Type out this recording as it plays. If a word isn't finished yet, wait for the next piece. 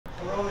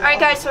Alright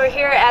guys, so we're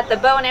here at the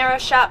bow and arrow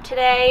shop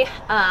today.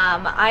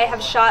 I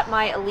have shot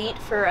my Elite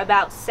for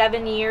about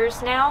 7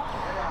 years now,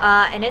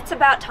 and it's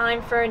about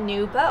time for a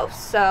new bow.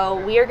 So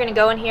we are going to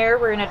go in here,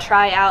 we're going to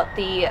try out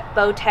the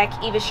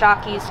Bowtech Eva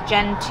Shockey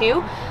Gen 2.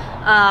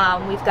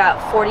 We've got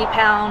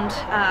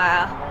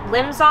 40-pound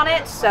limbs on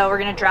it, so we're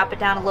going to drop it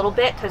down a little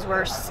bit because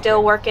we're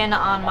still working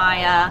on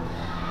my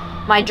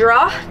my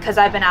draw, because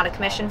I've been out of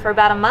commission for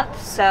about a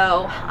month,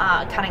 so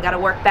kind of got to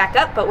work back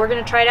up. But we're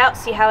going to try it out,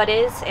 see how it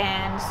is,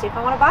 and see if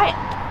I want to buy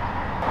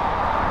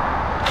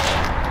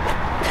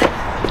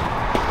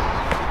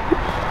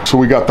it. So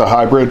we got the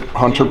Hybrid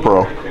Hunter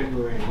Pro,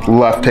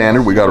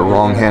 left-handed. We got a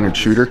wrong-handed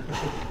shooter,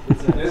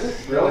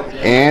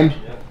 and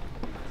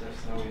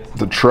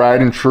the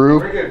tried and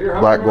true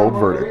black gold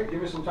verdict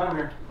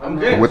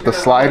with the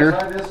slider,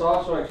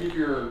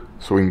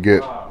 so we can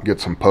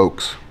get some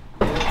pokes.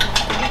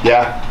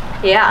 Yeah.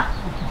 Yeah.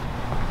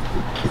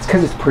 It's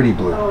because it's pretty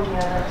blue.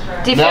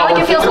 Do you feel like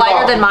it feels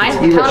lighter than mine? I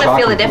want to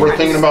feel the difference. We're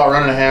thinking about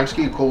running a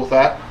hamskey. You cool with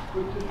that?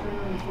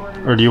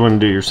 Or do you want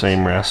to do your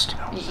same rest?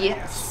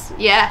 Yes.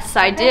 Yes,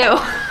 I do.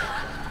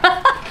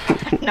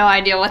 No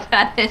idea what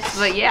that is,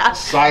 but yeah.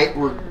 Sight,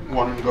 we're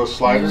wanting to go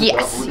slider?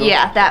 Yes,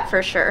 yeah, that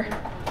for sure.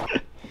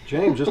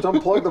 James, just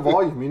unplug the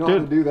volume. You know how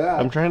to do that.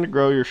 I'm trying to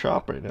grow your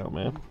shop right now,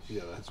 man.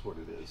 Yeah, that's what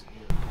it is.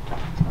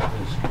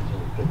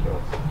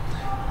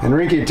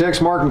 Enrique,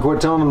 text Mark and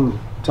quit telling him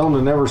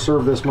to never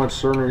serve this much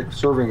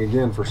serving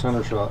again for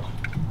center shot.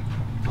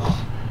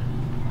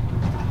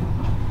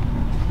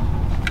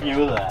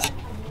 You that.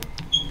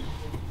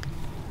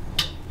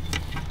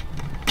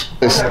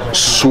 This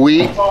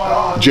sweet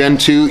Gen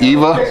 2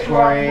 Eva,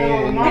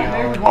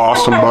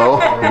 awesome bow.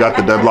 We got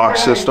the deadlock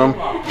system.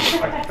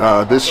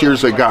 This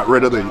year's they got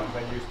rid of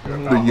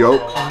the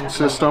yoke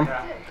system,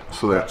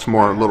 so that's a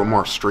little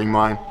more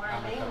streamlined.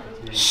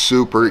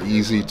 Super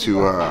easy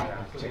to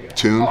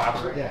tune.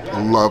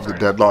 Love the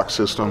deadlock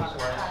system.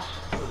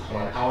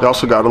 They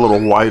also got a little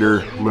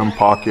wider limb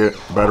pocket,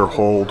 better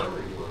hold.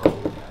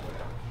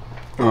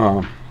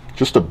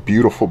 Just a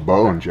beautiful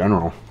bow in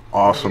general.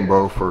 Awesome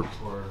bow for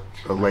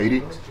a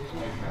lady.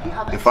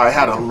 If I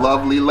had a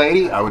lovely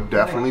lady, I would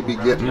definitely be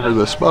getting her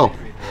this bow.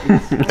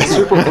 It's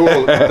super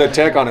cool, the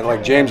tech on it,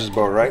 like James's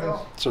bow, right?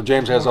 So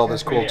James has all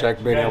this cool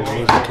tech, being able to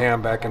move the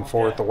cam back and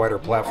forth, the wider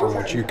platform,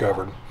 which you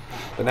covered.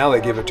 But now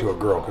they give it to a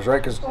girl,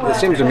 because it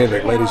seems to me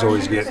that ladies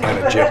always get kind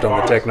of gypped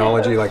on the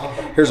technology. Like,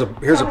 here's a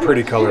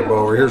pretty color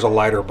bow, or here's a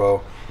lighter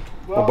bow.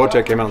 Well,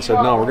 Bowtech came out and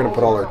said, no, we're going to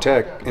put all our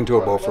tech into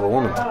a bow for the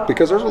woman,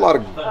 because there's a lot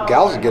of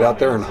gals that get out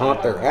there and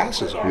hunt their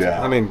asses off.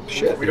 Yeah. I mean,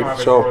 shit, dude.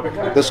 So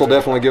this will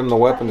definitely give them the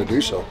weapon to do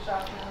so.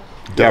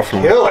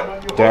 Definitely. Kill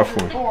it.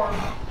 Definitely.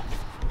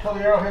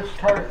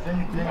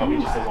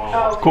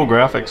 Cool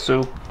graphics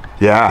too.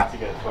 Yeah,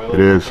 it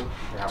is.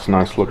 It's a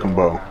nice looking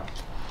bow.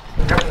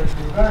 You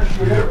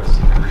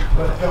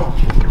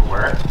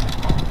wear it.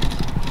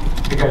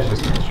 You guys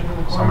just, so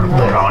I'm going to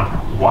put it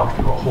on, walk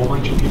through a whole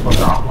bunch of people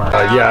that aren't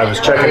wearing it. Yeah, I was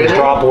checking his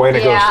drop away and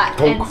it goes.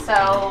 Yeah, and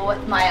so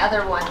with my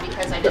other one,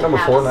 because I didn't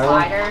have a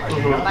slider,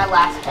 my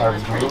last one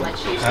was pretty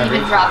much used.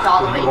 Even dropped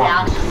all the way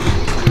down.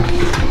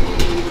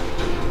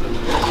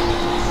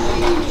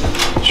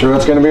 Sure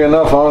that's going to be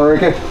enough, huh,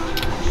 Enrique?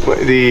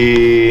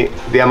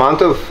 The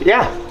amount of,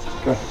 yeah.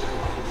 Okay.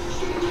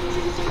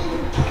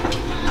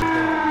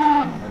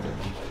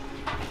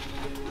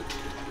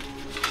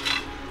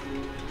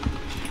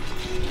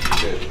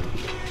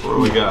 What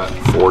do we got?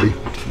 40.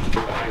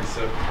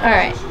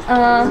 Alright.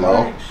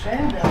 No.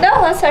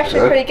 No, that's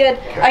actually pretty good.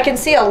 I can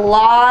see a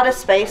lot of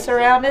space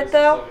around it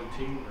though.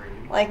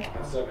 Like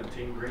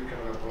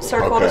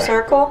circle to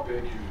circle.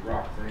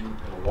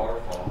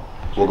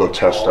 We'll go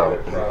test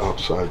out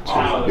outside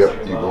too.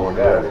 Yep, you go in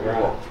there.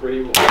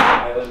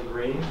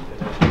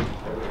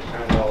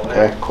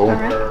 Okay, cool.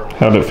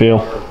 How'd it feel?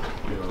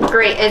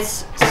 Great,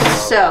 it's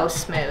so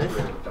smooth.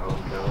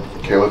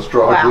 Okay, let's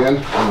draw again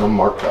and we'll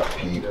mark that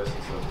peak.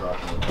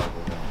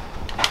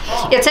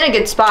 It's in a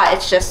good spot,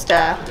 it's just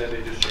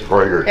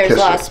Right here, there's a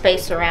lot of kisser.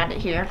 space around it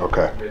here.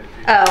 Okay.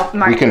 Oh,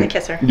 Mark We can, the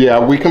kisser. yeah,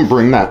 we can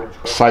bring that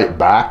sight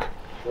back.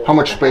 How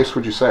much space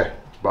would you say?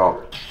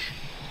 About?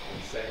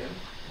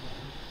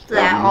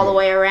 That all the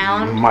way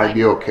around. Might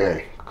be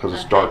okay, because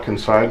it's dark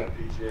inside.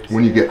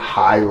 When you get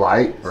high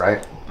light,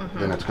 right,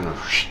 then it's gonna.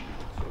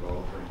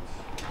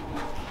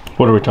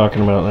 What are we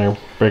talking about there?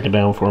 Break it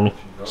down for me.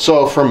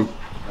 So from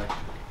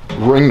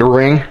ring to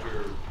ring,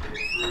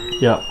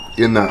 Yeah.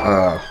 in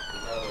the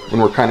when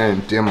we're kind of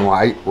in dim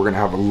light, we're gonna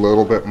have a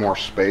little bit more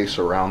space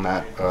around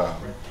that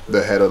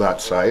the head of that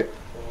sight,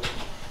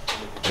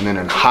 and then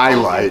in high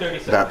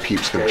light, that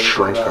peep's gonna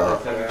shrink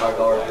up.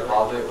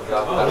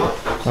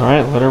 All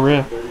right, let her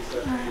rip.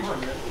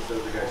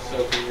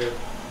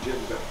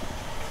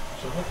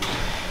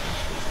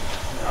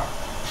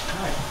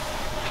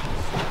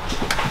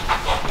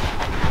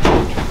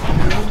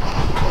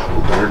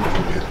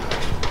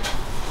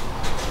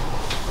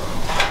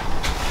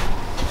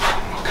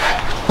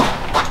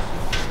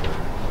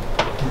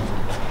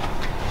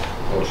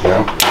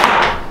 Yeah.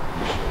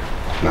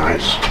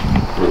 Nice.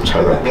 Let's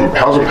try that.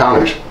 How's the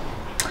poundage?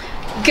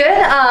 Good.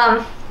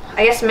 I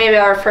guess maybe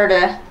I'll refer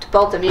to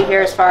both of you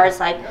here as far as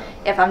like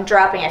if I'm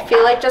dropping, I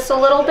feel like just a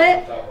little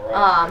bit,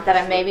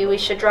 that maybe we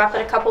should drop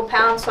it a couple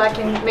pounds so I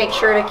can make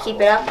sure to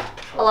keep it up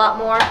a lot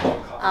more.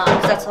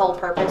 'Cause that's the whole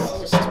purpose.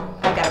 Just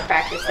I gotta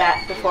practice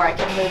that before I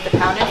can move the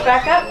poundage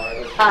back up.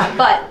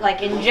 But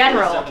like in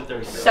general,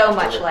 so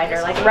much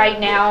lighter. Like right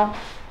now,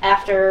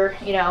 after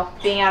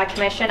being out of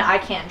commission, I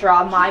can't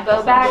draw my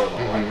bow back.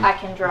 I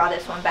can draw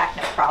this one back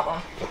no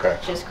problem. Okay.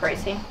 Which is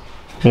crazy.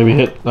 Maybe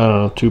hit, I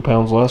don't know, 2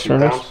 pounds less,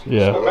 Ernest?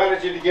 Yeah. I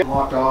managed you to get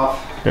locked off.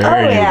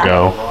 There you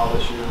go.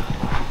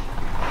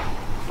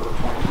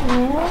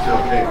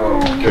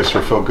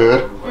 Kisser feel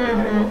good?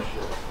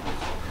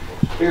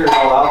 Figured it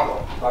all out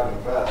though. Talking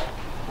about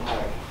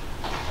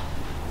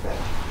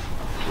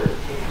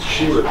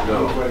she would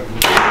know.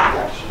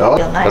 Oh, Feel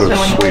that nicer was when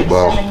a you sweet wait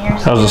bow. 7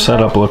 years. How's the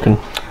setup looking?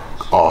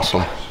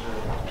 Awesome.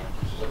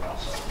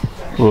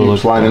 Ooh,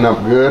 Keeps lining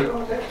up good.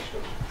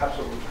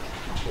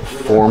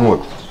 Form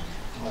looks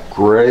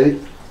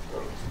great.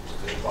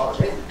 Oh,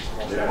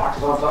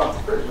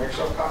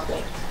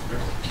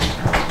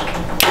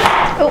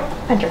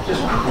 I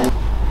dropped it.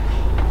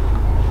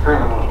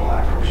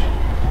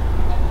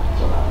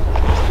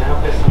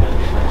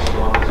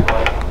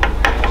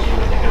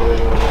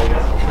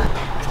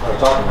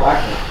 Talking back,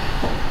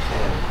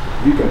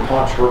 you can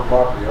punch her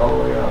property all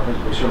the way out. I think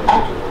we should have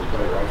picture those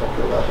better. I don't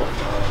feel that way.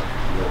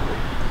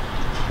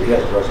 He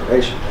has a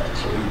reservation tag,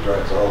 so he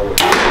drives all the way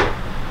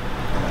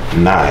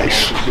through.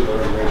 Nice. You see the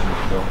reservation,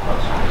 don't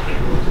punch.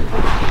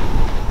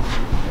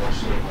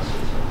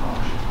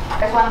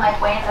 There's one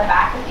like way in the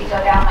back if you go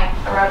down like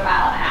the road a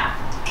mile and a half.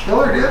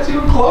 Killer, dude, it's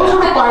even closer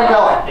to Pine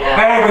Valley. Yeah.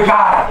 Hey, we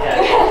got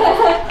it.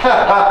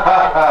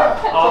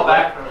 All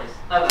back from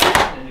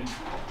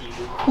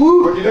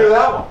What'd you do to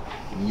that one?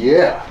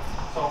 Yeah.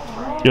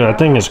 Yeah, that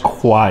thing is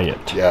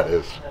quiet. Yeah, it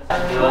is.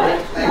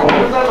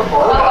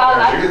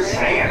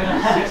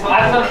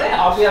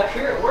 I'll be up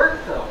here at work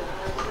though.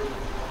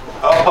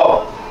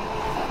 Oh.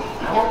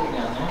 I won't be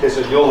down there. Okay,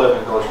 so you'll live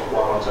in North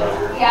Lawrence out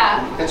here.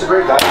 Yeah. It's a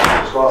great dive.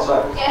 Just go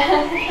outside.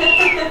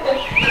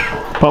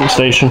 Pump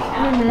station.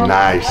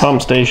 Nice.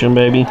 Pump station,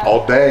 baby.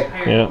 All day.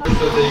 Yeah. So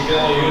you're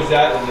gonna use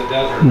that in the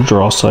desert.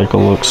 Draw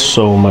cycle looks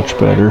so much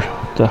better.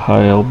 The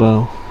high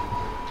elbow.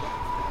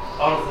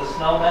 Oh, does the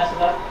snow mess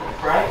it up,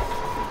 right?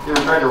 You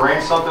ever tried to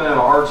rain something in a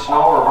hard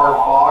snow or hard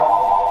fog?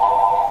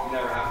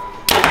 Never happened.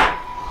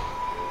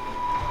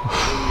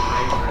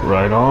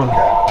 Right on.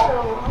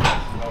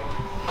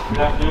 Good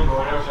afternoon,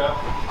 Brianna.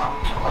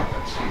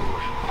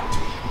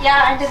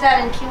 Yeah, I did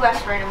that in Key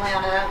West randomly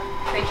on a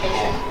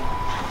vacation.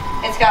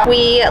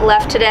 We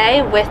left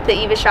today with the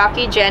Eva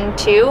Shockey Gen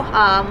 2.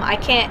 I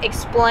can't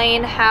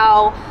explain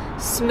how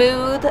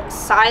smooth,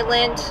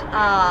 silent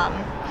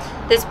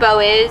this bow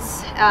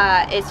is.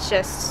 It's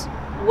just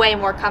way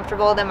more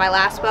comfortable than my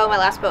last bow. My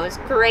last bow was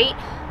great,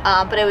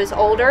 but it was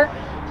older,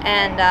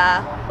 and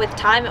with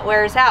time it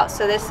wears out.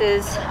 So this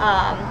is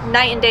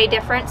night and day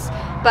difference.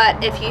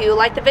 But if you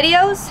like the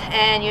videos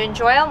and you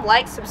enjoy them,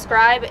 like,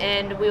 subscribe,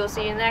 and we will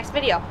see you in the next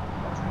video.